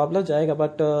से मुकाबला जाएगा,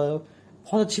 बट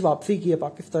बहुत अच्छी वापसी की है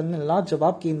पाकिस्तान ने,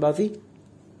 लाजवाब गेंदबाजी।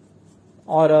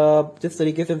 और जिस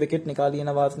तरीके से विकेट निकाली है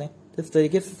नवाज ने, जिस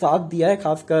तरीके से साथ दिया है,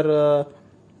 खासकर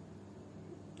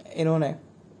इन्होंने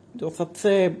जो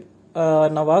सबसे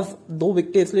नवाज 2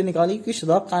 विकेट इसलिए निकाली क्योंकि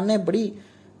शदाब खान ने बड़ी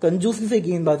कंजूसी से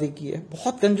गेंदबाजी की है,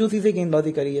 बहुत कंजूसी से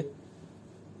गेंदबाजी करी है।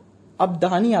 अब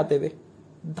धानी आते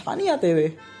हुए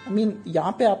आई मीन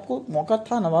यहाँ पे आपको मौका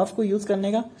था नवाज को यूज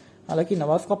करने का। हालांकि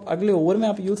नवाज को आप अगले ओवर में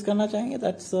आप यूज करना चाहेंगे,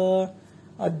 that's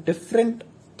a different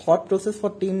thought process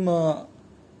for team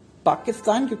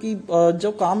Pakistan, क्योंकि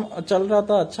जो काम चल रहा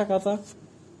था अच्छा खासा,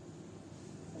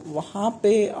 वहां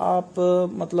पे आप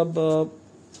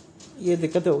ये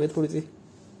दिक्कतें हो गई थोड़ी सी।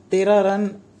 13 रन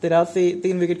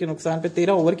 3 विकेट के नुकसान पे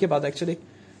 13 ओवर के बाद एक्चुअली।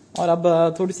 और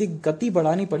अब थोड़ी सी गति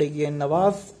बढ़ानी पड़ेगी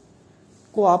नवाज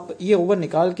को। आप ये ओवर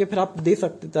निकाल के फिर आप दे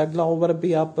सकते थे, अगला ओवर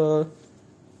भी आप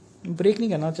ब्रेक नहीं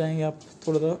करना चाहेंगे आप।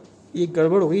 थोड़ा सा ये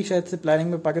गड़बड़ हो गई शायद से प्लानिंग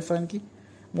में पाकिस्तान की,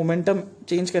 मोमेंटम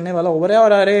चेंज करने वाला ओवर है।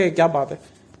 और अरे क्या बात है,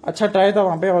 अच्छा ट्राई था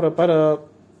वहां पे, और पर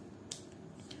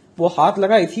वो हाथ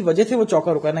लगा, इसी वजह से वो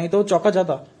चौका रुका, नहीं तो वो चौका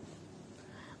जाता,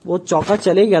 वो चौका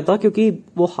चले गया था, क्योंकि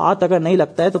वो हाथ अगर नहीं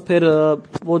लगता है तो फिर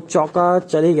वो चौका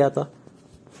चले गया था।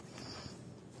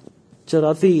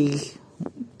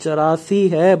 84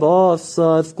 है बॉस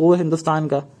स्कोर हिंदुस्तान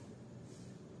का।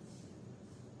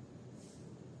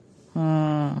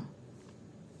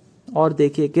 और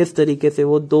देखिए किस तरीके से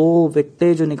वो 2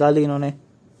 विकेटें जो निकाली इन्होंने,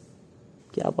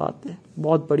 क्या बात है,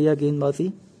 बहुत बढ़िया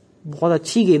गेंदबाजी, बहुत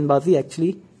अच्छी गेंदबाजी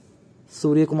एक्चुअली।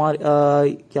 सूर्य कुमार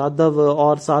यादव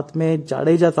और साथ में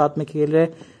जाडेजा साथ में खेल रहे।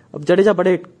 अब जडेजा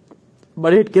बड़े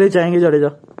हिट के लिए जाएंगे जडेजा,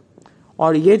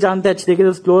 और ये जानते हैं अच्छी तरीके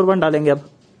से स्लोअर वन डालेंगे अब,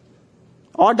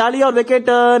 और डाली और विकेट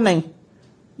नहीं।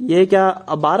 ये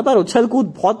क्या बार बार उछल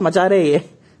कूद बहुत मचा रहे ये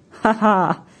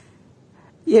हाँ,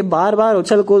 ये बार बार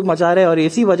उछल कूद मचा रहे और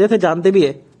इसी वजह से जानते भी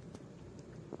है।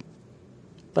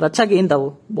 पर अच्छा गेंद था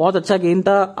वो, बहुत अच्छा गेंद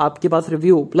था। आपके पास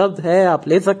रिव्यू उपलब्ध है, आप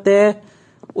ले सकते हैं।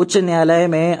 उच्च न्यायालय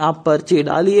में आप पर्ची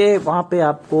डालिए, वहां पे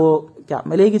आपको क्या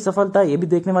मिलेगी सफलता, ये भी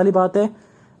देखने वाली बात है।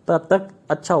 पर अब तक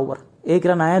अच्छा ओवर, 1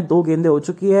 रन आया, 2 गेंदें हो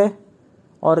चुकी है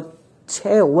और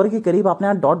 6 ओवर के करीब आपने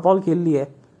यहाँ डॉट बॉल खेल ली है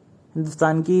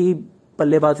हिंदुस्तान की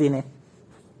बल्लेबाजी ने।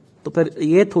 तो फिर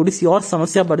ये थोड़ी सी और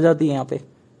समस्या बढ़ जाती है यहाँ पे।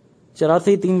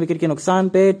 84 3 विकेट के नुकसान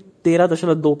पे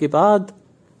 13.2 के बाद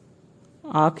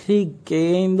आखिरी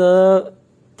गेंद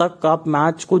तक आप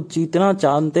मैच को जीतना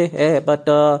चाहते हैं, बट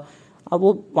अब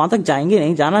वो वहां तक जाएंगे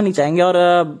नहीं, जाना नहीं चाहेंगे। और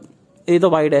ये तो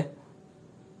वाइड है,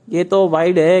 ये तो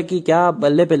वाइड है कि क्या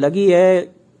बल्ले पे लगी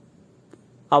है।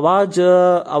 आवाज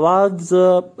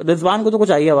रिजवान को तो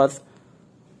कुछ आई आवाज।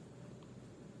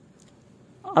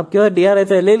 अब क्यों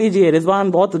DRS है, ले लीजिए।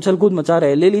 रिजवान बहुत उछल कूद मचा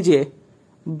रहे, ले लीजिए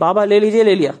बाबा, ले लीजिए।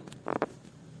 ले लिया,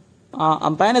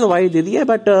 अंपायर ने तो वाइड दे दी है,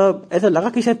 बट ऐसा लगा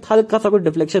कि शायद हल्का सा कुछ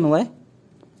डिफ्लेक्शन हुआ है।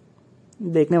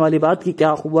 देखने वाली बात कि क्या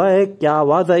हुआ है, क्या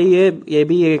आवाज आई है। ये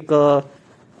भी एक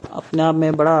अपने आप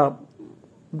में बड़ा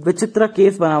विचित्र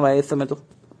केस बना हुआ है इस समय तो।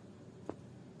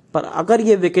 पर अगर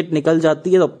ये विकेट निकल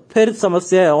जाती है तो फिर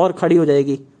समस्या और खड़ी हो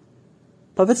जाएगी,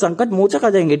 तो फिर संकट मोचक आ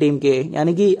जाएंगे टीम के,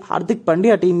 यानी कि हार्दिक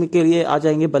पांड्या टीम के लिए आ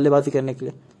जाएंगे बल्लेबाजी करने के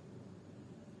लिए।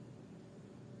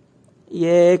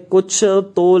 ये कुछ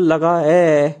तो लगा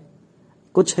है,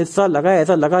 कुछ हिस्सा लगा है,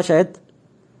 ऐसा लगा शायद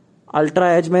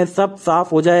अल्ट्रा एज में सब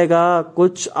साफ हो जाएगा।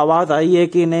 कुछ आवाज आई है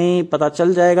कि नहीं पता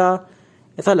चल जाएगा।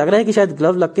 ऐसा लग रहा है कि शायद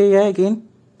ग्लव लग के गया है गेंद,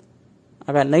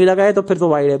 अगर नहीं लगा है तो फिर तो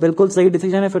वाइड है। बिल्कुल सही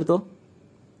डिसीजन है फिर तो,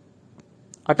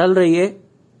 अटल रही है।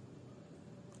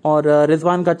 और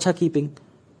रिजवान का अच्छा कीपिंग,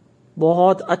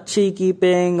 बहुत अच्छी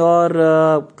कीपिंग, और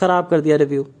खराब कर दिया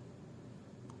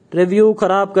रिव्यू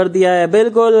खराब कर दिया है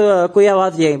बिल्कुल। कोई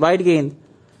आवाज नहीं, वाइड गेंद।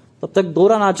 तब तक 2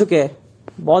 रन आ चुके हैं,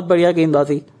 बहुत बढ़िया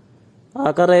गेंदबाजी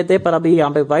कर रहे थे, पर अभी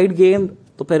यहाँ पे वाइड गेंद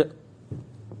तो फिर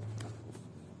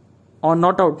और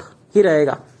नॉट आउट ही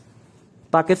रहेगा।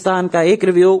 पाकिस्तान का एक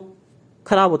रिव्यू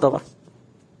खराब होता हुआ,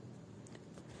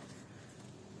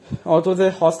 और तो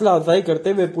हौसला अफजाई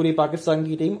करते हुए पूरी पाकिस्तान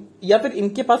की टीम, या फिर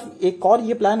इनके पास एक और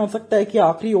ये प्लान हो सकता है कि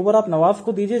आखिरी ओवर आप नवाज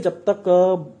को दीजिए, जब तक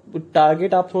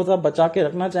टारगेट आप थोड़ा सा बचा के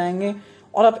रखना चाहेंगे,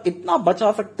 और आप इतना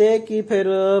बचा सकते हैं कि फिर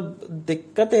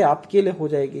दिक्कतें आपके लिए हो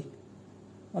जाएगी,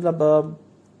 मतलब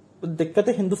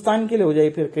दिक्कतें हिंदुस्तान के लिए हो जाएगी।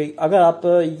 फिर कहीं अगर आप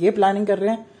ये प्लानिंग कर रहे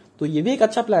हैं तो ये भी एक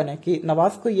अच्छा प्लान है कि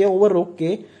नवाज को ये ओवर रोक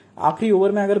के आखिरी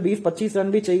ओवर में अगर 20-25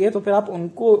 रन भी चाहिए तो फिर आप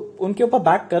उनके ऊपर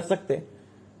बैक कर सकते हैं,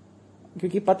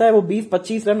 क्योंकि पता है वो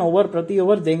 20-25 रन ओवर प्रति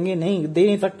ओवर दे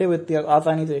नहीं सकते वो इतनी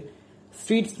आसानी से।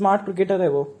 स्ट्रीट स्मार्ट क्रिकेटर है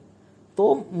वो।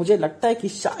 तो मुझे लगता है कि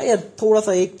शायद थोड़ा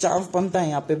सा एक चांस बनता है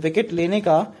यहाँ पे विकेट लेने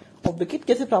का। और विकेट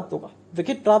कैसे प्राप्त होगा?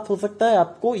 विकेट प्राप्त हो सकता है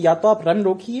आपको या तो आप रन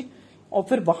रोकिए और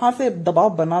फिर वहां से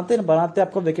दबाव बनाते बनाते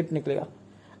आपका विकेट निकलेगा,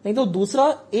 नहीं तो दूसरा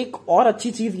एक और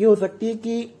अच्छी चीज ये हो सकती है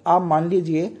कि आप मान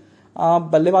लीजिए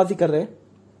बल्लेबाजी कर रहे हैं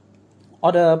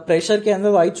और प्रेशर के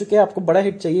अंदर आ चुके हैं, आपको बड़ा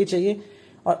हिट चाहिए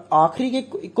और आखिरी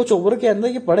के कुछ ओवर के अंदर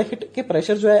ये बड़े हिट के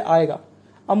प्रेशर जो है आएगा।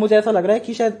 अब मुझे ऐसा लग रहा है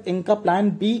कि शायद इनका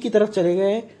प्लान बी की तरफ चले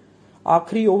गए।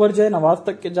 आखिरी ओवर जो है नवाज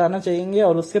तक जाना चाहिए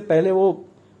और उससे पहले वो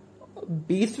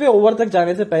 20वें ओवर तक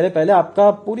जाने से पहले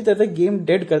आपका पूरी तरह से गेम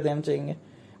डेड कर देना चाहिए।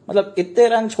 मतलब इतने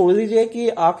रन छोड़ दीजिए कि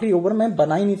आखिरी ओवर में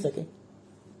बना ही नहीं सके।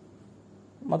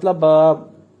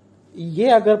 मतलब ये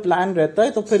अगर प्लान रहता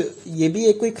है तो फिर ये भी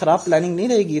एक कोई खराब प्लानिंग नहीं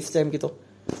रहेगी इस टाइम की। तो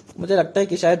मुझे लगता है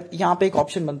कि शायद यहाँ पे एक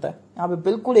ऑप्शन बनता है, यहाँ पे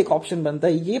बिल्कुल एक ऑप्शन बनता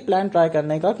है ये प्लान ट्राई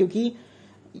करने का, क्योंकि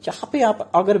यहाँ पे आप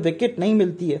अगर विकेट नहीं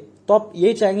मिलती है तो आप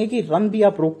ये चाहेंगे कि रन भी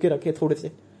आप रोक के रखे थोड़े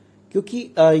से, क्योंकि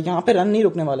यहाँ पे रन नहीं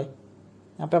रुकने वाले।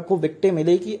 यहाँ पे आपको विकेटें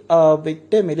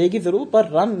मिलेगी जरूर, पर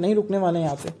रन नहीं रुकने वाले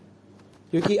यहाँ से,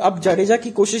 क्योंकि अब जडेजा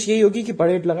की कोशिश यही होगी कि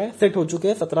बड़े हिट लगाए। सेट हो चुके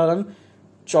हैं 17 रन,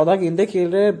 14 गेंदे खेल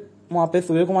रहे। वहां पे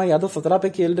सूर्य कुमार यादव 17 पे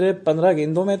खेल रहे 15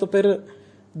 गेंदों में। तो फिर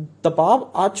दबाव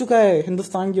आ चुका है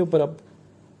हिंदुस्तान के ऊपर, अब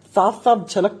साफ साफ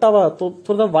झलकता हुआ। तो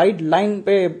थोड़ा सा वाइड लाइन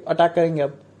पे अटैक करेंगे।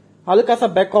 अब हल्का सा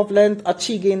बैक ऑफ लेंथ,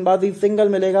 अच्छी गेंदबाजी, सिंगल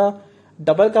मिलेगा,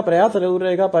 डबल का प्रयास जरूर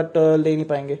रहेगा, बट ले नहीं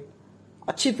पाएंगे।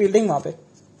 अच्छी फील्डिंग वहां पे,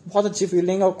 बहुत अच्छी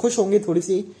फील्डिंग, और खुश होंगी थोड़ी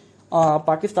सी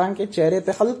पाकिस्तान के चेहरे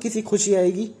पे हल्की सी खुशी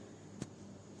आएगी।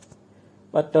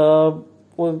 बट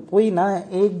वही ना,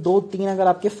 1 2 3 अगर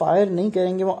आपके फायर नहीं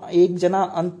करेंगे, वो एक जना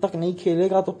अंत तक नहीं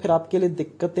खेलेगा तो फिर आपके लिए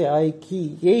दिक्कतें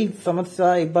आएगी। यही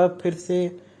समस्या एक बार फिर से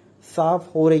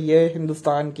साफ हो रही है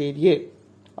हिंदुस्तान के लिए।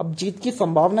 अब जीत की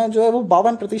संभावना जो है वो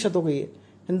 52% हो गई है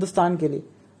हिंदुस्तान के लिए।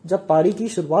 जब पारी की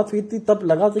शुरुआत हुई थी तब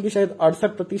लगा था कि शायद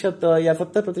 68% या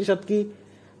 70% की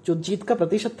जो जीत का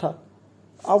प्रतिशत था,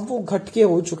 अब वो घट के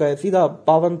हो चुका है सीधा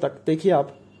 52 तक। देखिए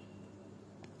आप,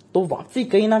 तो वापसी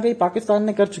कहीं ना कहीं पाकिस्तान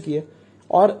ने कर चुकी है।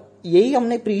 और यही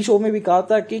हमने प्री शो में भी कहा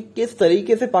था कि किस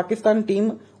तरीके से पाकिस्तान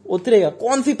टीम उतरेगा,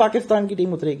 कौन सी पाकिस्तान की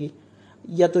टीम उतरेगी,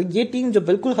 या तो ये टीम जो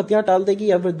बिल्कुल हथियार डाल देगी,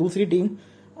 या फिर दूसरी टीम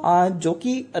जो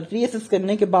कि रीअसेस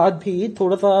करने के बाद भी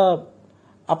थोड़ा सा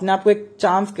अपने आप को एक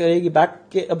चांस करेगी,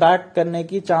 बैक करने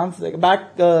की चांस बैक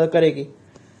करेगी।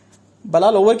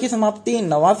 बलाल ओवर की समाप्ति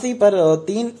 89 पर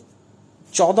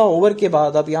 14 ओवर के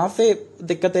बाद अब यहां से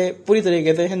दिक्कतें पूरी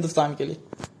तरीके से हिंदुस्तान के लिए।